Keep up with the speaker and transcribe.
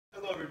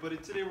everybody?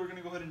 Today we're going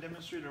to go ahead and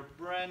demonstrate our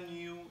brand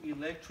new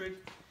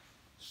electric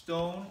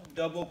stone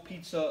double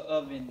pizza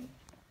oven.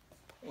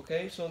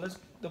 Okay, so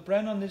the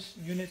brand on this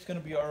unit is going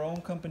to be our own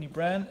company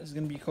brand. It's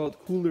going to be called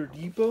Cooler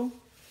Depot.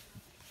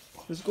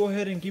 Let's go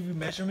ahead and give you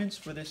measurements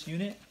for this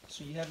unit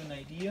so you have an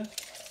idea.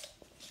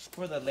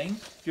 For the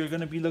length, you're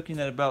going to be looking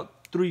at about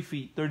 3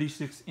 feet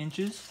 36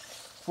 inches.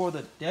 For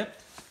the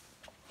depth,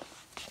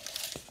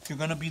 you're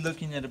going to be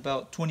looking at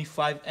about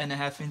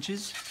 25.5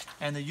 inches.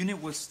 And the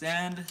unit will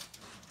stand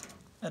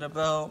at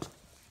about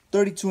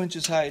 32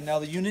 inches high. Now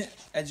the unit,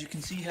 as you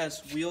can see,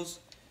 has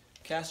wheels,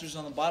 casters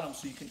on the bottom,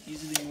 so you can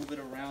easily move it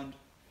around.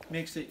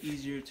 Makes it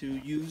easier to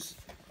use.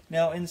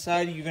 Now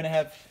inside you're going to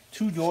have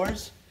 2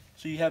 doors,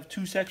 so you have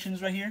 2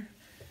 sections right here.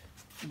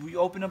 If we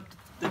open up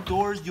the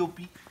doors, you'll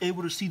be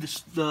able to see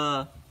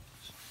the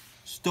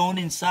stone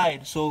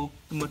inside. So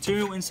the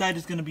material inside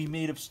is going to be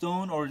made of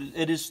stone, or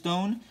it is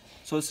stone.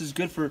 So this is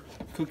good for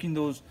cooking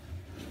those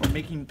or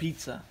making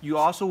pizza. You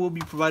also will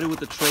be provided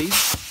with a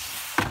trays.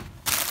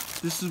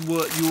 This is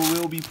what you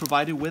will be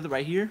provided with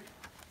right here.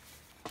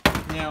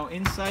 Now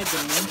inside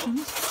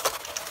dimensions,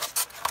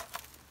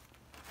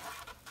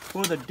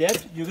 for the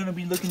depth, you're going to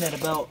be looking at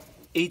about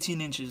 18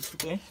 inches,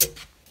 okay?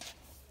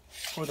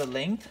 For the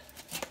length,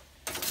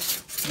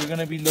 you're going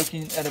to be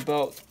looking at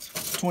about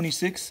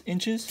 26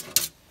 inches.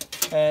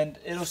 And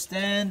it'll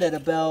stand at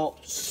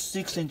about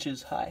 6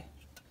 inches high.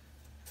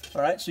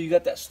 Alright, so you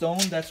got that stone.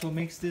 That's what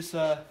makes this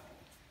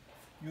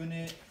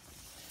unit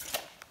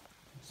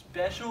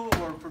special,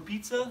 or for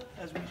pizza,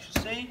 as we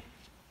should say.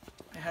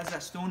 It has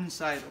that stone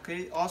inside,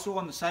 okay? Also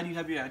on the side you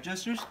have your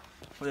adjusters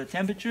for the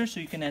temperature, so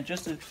you can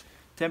adjust the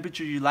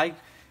temperature you like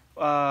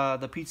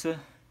the pizza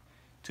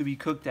to be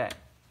cooked at.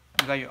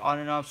 You got your on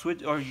and off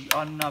switch, or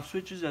on and off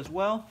switches as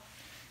well.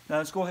 Now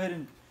let's go ahead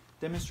and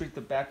demonstrate the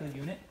back of the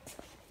unit.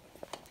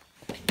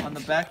 On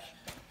the back,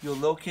 you'll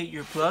locate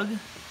your plug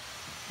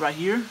right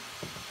here,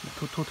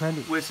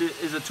 220, which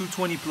is a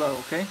 220 plug,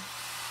 okay?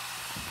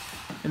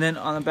 And then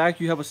on the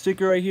back you have a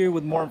sticker right here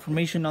with more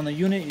information on the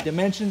unit, your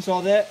dimensions,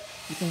 all that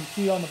you can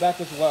see on the back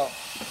as well.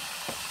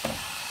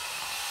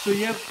 So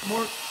you have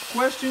more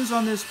questions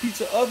on this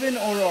pizza oven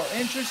or are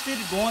interested,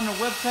 go on our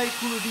website,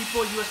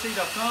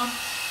 CoolerDepotUSA.com.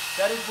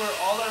 That is where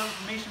all our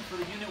information for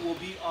the unit will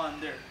be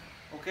on there.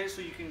 Okay,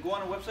 so you can go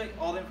on our website,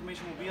 all the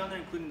information will be on there,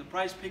 including the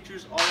price,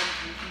 pictures, all the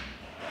information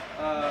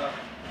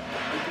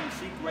you can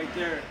see right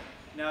there.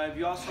 Now, if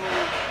you also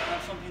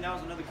have something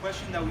else, another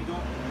question that we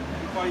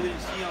probably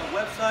didn't see on the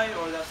website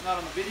or that's not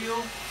on the video,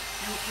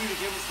 feel free to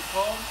give us a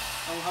call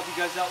and we'll help you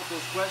guys out with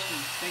those questions.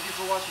 Thank you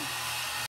for watching.